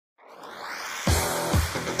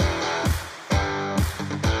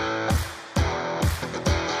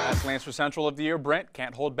Lancer Central of the Year, Brent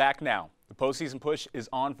can't hold back now. The postseason push is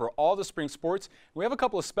on for all the spring sports, and we have a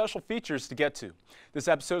couple of special features to get to. This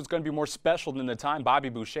episode is going to be more special than the time Bobby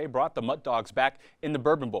Boucher brought the Mutt Dogs back in the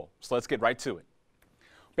Bourbon Bowl, so let's get right to it.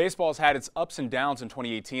 Baseball has had its ups and downs in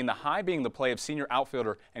 2018, the high being the play of senior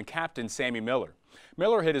outfielder and captain Sammy Miller.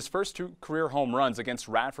 Miller hit his first 2 career home runs against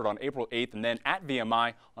Radford on April 8th and then at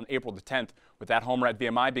VMI on April the 10th, with that homer at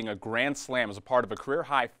VMI being a grand slam as a part of a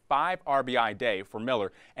career-high 5 RBI day for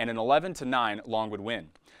Miller and an 11-9 Longwood win.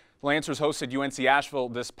 The Lancers hosted UNC Asheville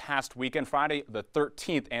this past weekend, Friday the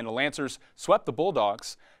 13th, and the Lancers swept the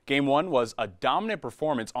Bulldogs. Game 1 was a dominant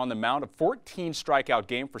performance on the mound, a 14-strikeout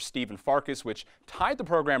game for Stephen Farkas, which tied the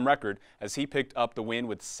program record as he picked up the win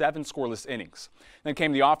with 7 scoreless innings. Then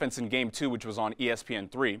came the offense in Game 2, which was on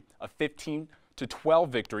ESPN3, a 15-12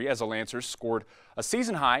 victory as the Lancers scored a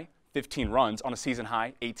season-high 15 runs on a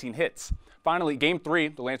season-high 18 hits. Finally, Game 3,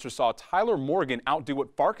 the Lancers saw Tyler Morgan outdo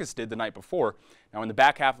what Farkas did the night before. Now, in the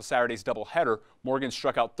back half of Saturday's doubleheader, Morgan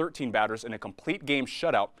struck out 13 batters in a complete game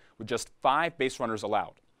shutout with just 5 base runners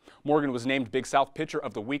allowed. Morgan was named Big South Pitcher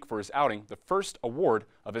of the Week for his outing, the first award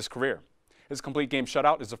of his career. His complete game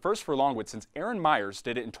shutout is the first for Longwood since Aaron Myers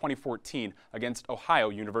did it in 2014 against Ohio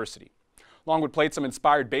University. Longwood played some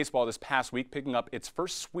inspired baseball this past week, picking up its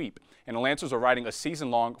first sweep, and the Lancers are riding a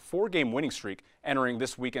season-long 4-game winning streak, entering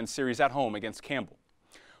this weekend's series at home against Campbell.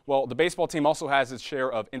 Well, the baseball team also has its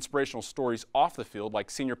share of inspirational stories off the field, like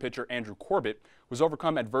senior pitcher Andrew Corbett, who's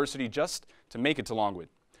overcome adversity just to make it to Longwood.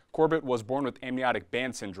 Corbett was born with amniotic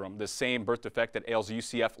band syndrome, the same birth defect that ails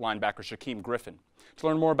UCF linebacker Shaquem Griffin. To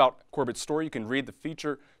learn more about Corbett's story, you can read the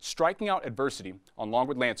feature Striking Out Adversity on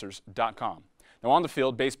longwoodlancers.com. Now, on the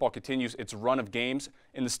field, baseball continues its run of games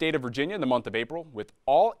in the state of Virginia in the month of April, with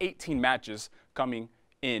all 18 matches coming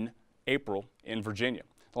in April in Virginia.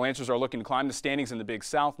 The Lancers are looking to climb the standings in the Big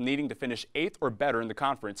South, needing to finish 8th or better in the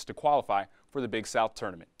conference to qualify for the Big South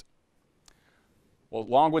tournament. Well,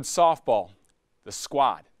 Longwood softball, the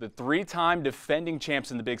squad, the 3-time defending champs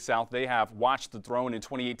in the Big South, they have watched the throne in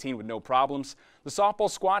 2018 with no problems. The softball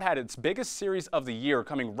squad had its biggest series of the year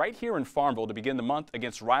coming right here in Farmville to begin the month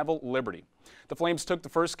against rival Liberty. The Flames took the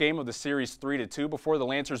first game of the series 3-2 before the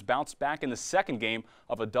Lancers bounced back in the second game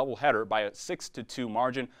of a doubleheader by a 6-2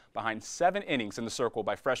 margin behind 7 innings in the circle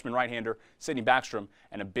by freshman right-hander Sidney Backstrom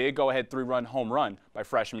and a big go-ahead 3-run home run by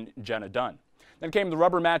freshman Jhonnatan. Then came the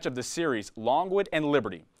rubber match of the series, Longwood and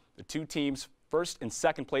Liberty, the 2 teams first and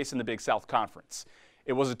second place in the Big South Conference.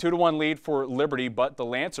 It was a 2-1 lead for Liberty, but the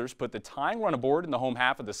Lancers put the tying run aboard in the home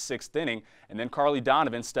half of the 6th inning, and then Carly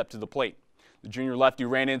Donovan stepped to the plate. The junior lefty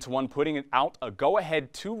ran into one, putting out a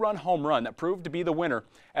go-ahead 2-run home run that proved to be the winner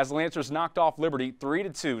as the Lancers knocked off Liberty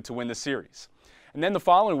 3-2 to win the series. And then the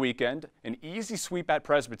following weekend, an easy sweep at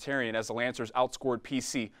Presbyterian as the Lancers outscored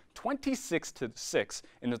PC 26-6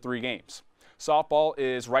 in the 3 games. Softball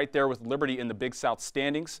is right there with Liberty in the Big South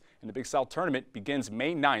standings, and the Big South tournament begins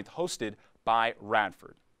May 9th, hosted by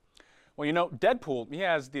Radford. Well, you know, Deadpool, he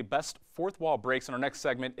has the best fourth wall breaks, and our next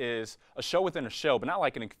segment is a show within a show, but not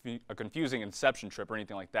like a confusing Inception trip or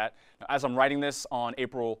anything like that. Now, as I'm writing this on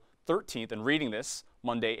April 13th and reading this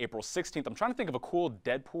Monday, April 16th, I'm trying to think of a cool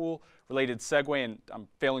Deadpool-related segue, and I'm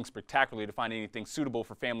failing spectacularly to find anything suitable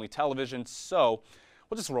for family television, so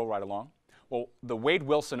we'll just roll right along. Well, the Wade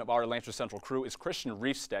Wilson of our Lancer Central crew is Christian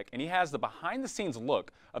Reefsteck, and he has the behind-the-scenes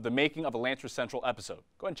look of the making of a Lancer Central episode.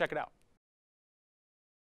 Go ahead and check it out.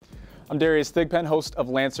 I'm Darius Thigpen, host of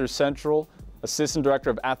Lancer Central, Assistant Director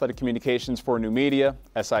of Athletic Communications for New Media,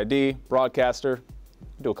 SID, broadcaster.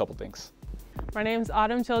 I do a couple things. My name is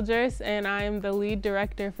Autumn Childress, and I am the lead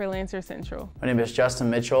director for Lancer Central. My name is Justin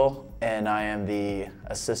Mitchell, and I am the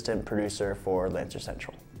assistant producer for Lancer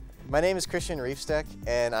Central. My name is Christian Reefsteck,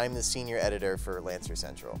 and I'm the senior editor for Lancer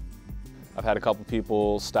Central. I've had a couple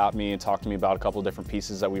people stop me and talk to me about a couple of different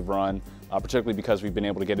pieces that we've run, particularly because we've been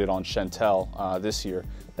able to get it on Chantel this year.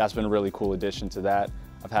 That's been a really cool addition to that.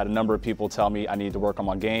 I've had a number of people tell me I need to work on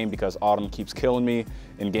my game because Autumn keeps killing me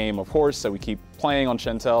in game, of course, so we keep playing on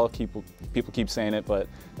Chantel. People keep saying it, but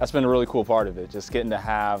that's been a really cool part of it, just getting to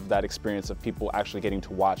have that experience of people actually getting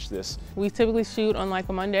to watch this. We typically shoot on like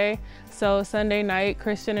a Monday, so Sunday night,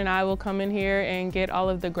 Christian and I will come in here and get all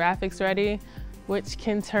of the graphics ready, which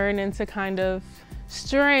can turn into kind of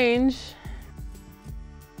strange.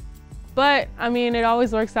 But, I mean, it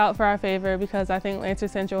always works out for our favor because I think Lancer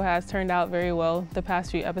Central has turned out very well the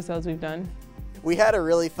past few episodes we've done. We had a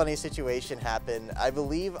really funny situation happen. I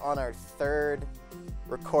believe on our 3rd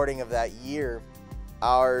recording of that year,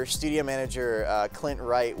 our studio manager, Clint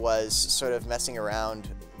Wright, was sort of messing around.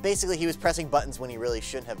 Basically, he was pressing buttons when he really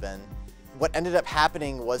shouldn't have been. What ended up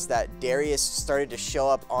happening was that Darius started to show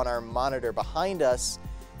up on our monitor behind us,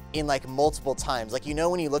 in like multiple times. Like, you know,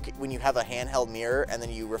 when you have a handheld mirror and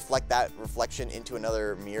then you reflect that reflection into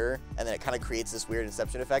another mirror and then it kind of creates this weird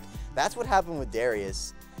inception effect. That's what happened with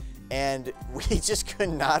Darius. And we just could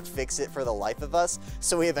not fix it for the life of us.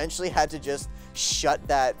 So we eventually had to just shut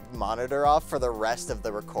that monitor off for the rest of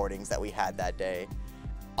the recordings that we had that day.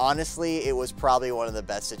 Honestly, it was probably one of the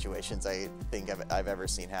best situations I think I've ever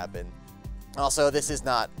seen happen. Also, this is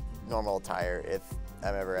not normal attire if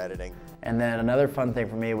I'm ever editing. And then another fun thing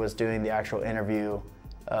for me was doing the actual interview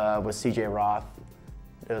with CJ Roth.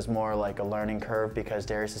 It was more like a learning curve because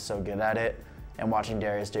Darius is so good at it, and watching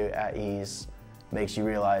Darius do it at ease makes you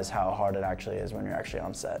realize how hard it actually is when you're actually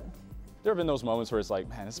on set. There have been those moments where it's like,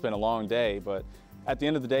 man, it's been a long day, but at the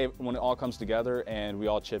end of the day, when it all comes together and we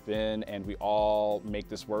all chip in and we all make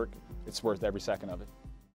this work, it's worth every second of it.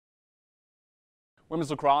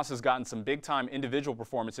 Women's lacrosse has gotten some big-time individual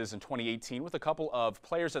performances in 2018 with a couple of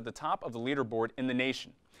players at the top of the leaderboard in the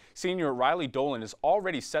nation. Senior Riley Dolan has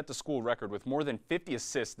already set the school record with more than 50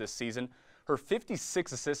 assists this season. Her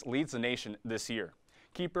 56 assists leads the nation this year.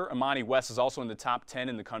 Keeper Imani West is also in the top 10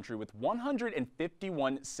 in the country with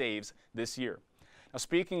 151 saves this year. Now,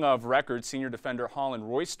 speaking of records, senior defender Holland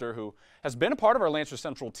Royster, who has been a part of our Lancer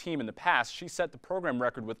Central team in the past, she set the program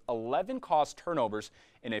record with 11 caused turnovers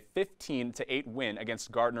in a 15-8 win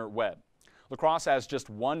against Gardner-Webb. Lacrosse has just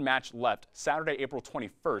one match left, Saturday, April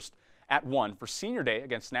 21st at 1 for Senior Day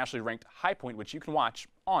against nationally ranked High Point, which you can watch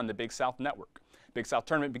on the Big South Network. Big South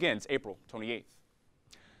Tournament begins April 28th.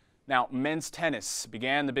 Now, men's tennis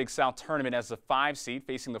began the Big South Tournament as the 5 seed,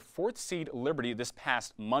 facing the 4th seed Liberty this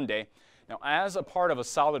past Monday. Now, as a part of a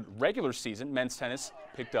solid regular season, men's tennis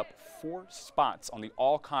picked up 4 spots on the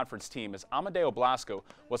all-conference team as Amadeo Blasco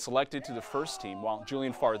was selected to the first team, while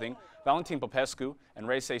Julian Farthing, Valentin Popescu, and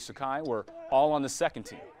Reisei Sakai were all on the second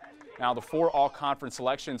team. Now, the 4 all-conference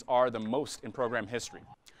selections are the most in program history.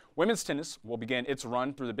 Women's tennis will begin its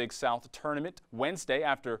run through the Big South Tournament Wednesday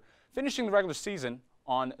after finishing the regular season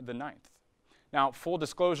on the 9th. Now, full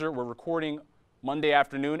disclosure, we're recording Monday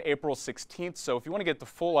afternoon, April 16th, so if you want to get the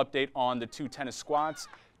full update on the 2 tennis squads,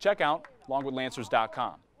 check out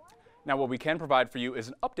longwoodlancers.com. Now, what we can provide for you is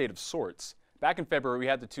an update of sorts. Back in February, we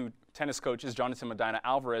had the 2 tennis coaches, Jhonnatan Medina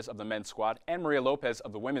Alvarez of the men's squad and Maria Lopez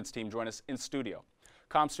of the women's team, join us in studio.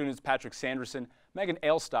 Comm students Patrick Sanderson, Megan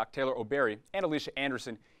Ailstock, Taylor O'Berry, and Alicia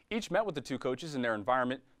Anderson each met with the 2 coaches in their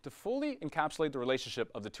environment to fully encapsulate the relationship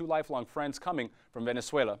of the 2 lifelong friends coming from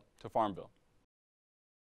Venezuela to Farmville.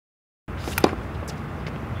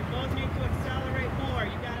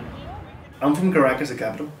 I'm from Caracas, the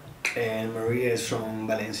capital, and Maria is from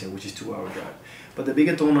Valencia, which is 2-hour drive. But the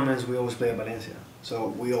bigger tournaments, we always play at Valencia. So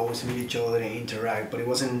we always meet each other and interact, but it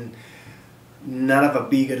wasn't not of a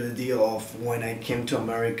bigger deal of when I came to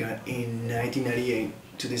America in 1998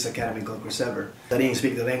 to this academy called Cruzever. I didn't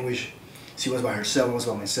speak the language. She was by herself, I was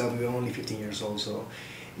by myself. We were only 15 years old, so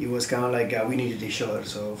it was kind of like we needed each other.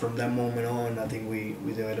 So from that moment on, I think we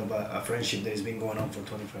developed a friendship that has been going on for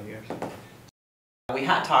 25 years. We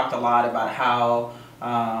had talked a lot about how,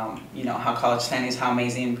 how college tennis, how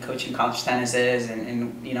amazing coaching college tennis is,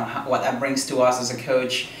 and what that brings to us as a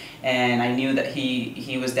coach. And I knew that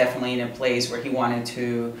he was definitely in a place where he wanted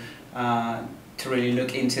to really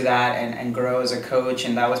look into that and grow as a coach.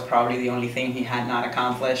 And that was probably the only thing he had not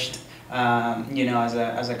accomplished,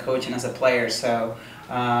 as a coach and as a player. So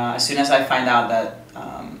as soon as I find out that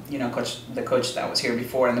the coach that was here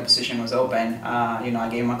before and the position was open, I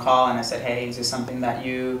gave him a call and I said, hey, is this something that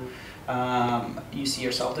you see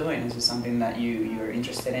yourself doing? Is this something that you're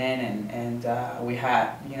interested in? And we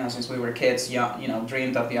had, since we were kids,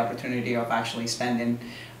 dreamed of the opportunity of actually spending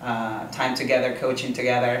time together, coaching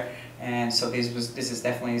together. And so this is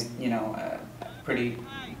definitely, a pretty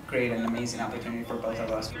great and amazing opportunity for both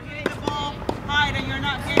of us. You're hitting the ball high and you're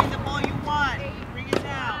not getting the ball you want. Bring it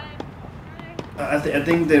down. I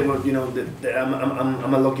think that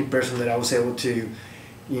I'm a lucky person that I was able to,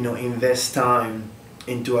 invest time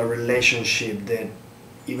into a relationship that,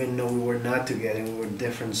 even though we were not together, we were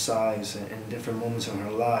different sides and different moments in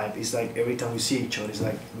our life. It's like every time we see each other, it's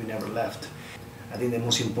like we never left. I think the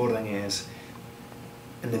most important is,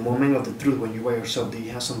 in the moment of the truth, when you're by yourself, do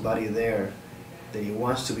you have somebody there that he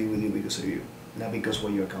wants to be with you because of you, not because of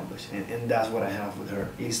what you accomplished? And that's what I have with her.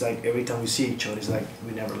 It's like every time we see each other, it's like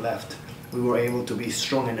we never left. We were able to be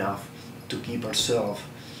strong enough to keep ourselves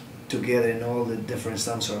together in all the different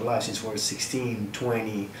times of our lives, since we're 16,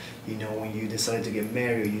 20, when you decide to get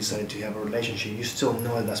married, you decide to have a relationship, you still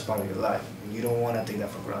know that that's part of your life. You don't want to take that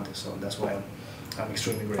for granted, so that's why I'm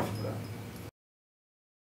extremely grateful for that.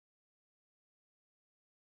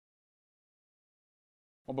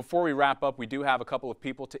 Well, before we wrap up, we do have a couple of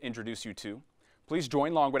people to introduce you to. Please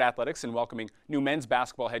join Longwood Athletics in welcoming new men's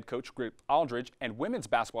basketball head coach Greg Aldridge and women's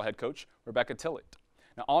basketball head coach Rebecca Tillett.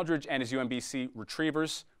 Now, Aldridge and his UMBC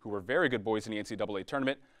Retrievers, who were very good boys in the NCAA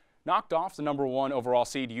tournament, knocked off the #1 overall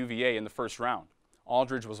seed UVA in the first round.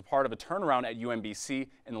 Aldridge was a part of a turnaround at UMBC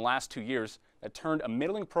in the last 2 years that turned a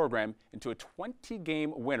middling program into a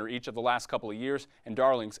 20-game winner each of the last couple of years and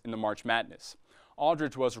darlings in the March Madness.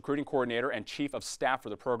 Aldridge was recruiting coordinator and chief of staff for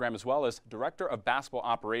the program, as well as director of basketball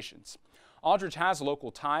operations. Aldridge has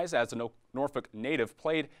local ties as a Norfolk native,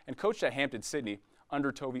 played and coached at Hampton-Sydney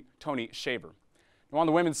under Tony Shaver. Now, on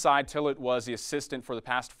the women's side, Tillett was the assistant for the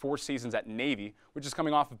past 4 seasons at Navy, which is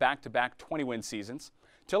coming off of back-to-back 20-win seasons.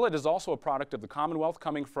 Tillett is also a product of the Commonwealth,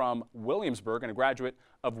 coming from Williamsburg and a graduate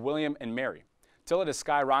of William and Mary. Tillett has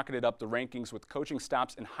skyrocketed up the rankings with coaching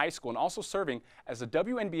stops in high school and also serving as a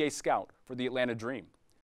WNBA scout for the Atlanta Dream.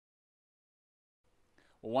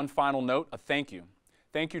 Well, one final note, a thank you.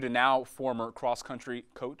 Thank you to now former cross-country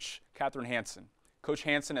coach Katherine Hansen. Coach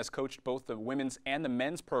Hansen has coached both the women's and the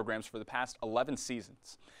men's programs for the past 11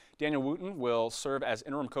 seasons. Daniel Wooten will serve as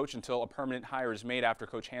interim coach until a permanent hire is made after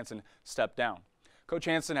Coach Hansen stepped down. Coach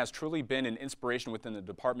Hansen has truly been an inspiration within the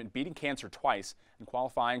department, beating cancer twice and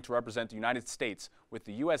qualifying to represent the United States with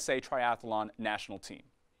the USA Triathlon national team.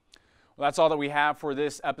 Well, that's all that we have for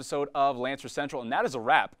this episode of Lancer Central, and that is a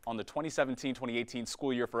wrap on the 2017-2018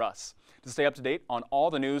 school year for us. To stay up to date on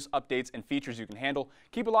all the news, updates, and features you can handle,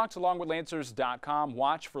 keep it locked to longwoodlancers.com.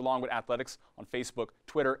 Watch for Longwood Athletics on Facebook,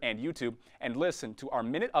 Twitter, and YouTube, and listen to our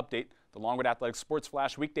minute update, the Longwood Athletics Sports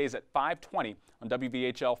Flash, weekdays at 5:20 on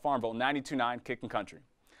WVHL Farmville 92.9 Kickin' Country.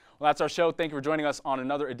 Well, that's our show. Thank you for joining us on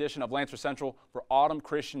another edition of Lancer Central. For Autumn,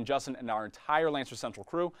 Christian, Justin, and our entire Lancer Central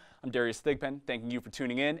crew, I'm Darius Thigpen, thanking you for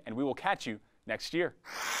tuning in, and we will catch you next year.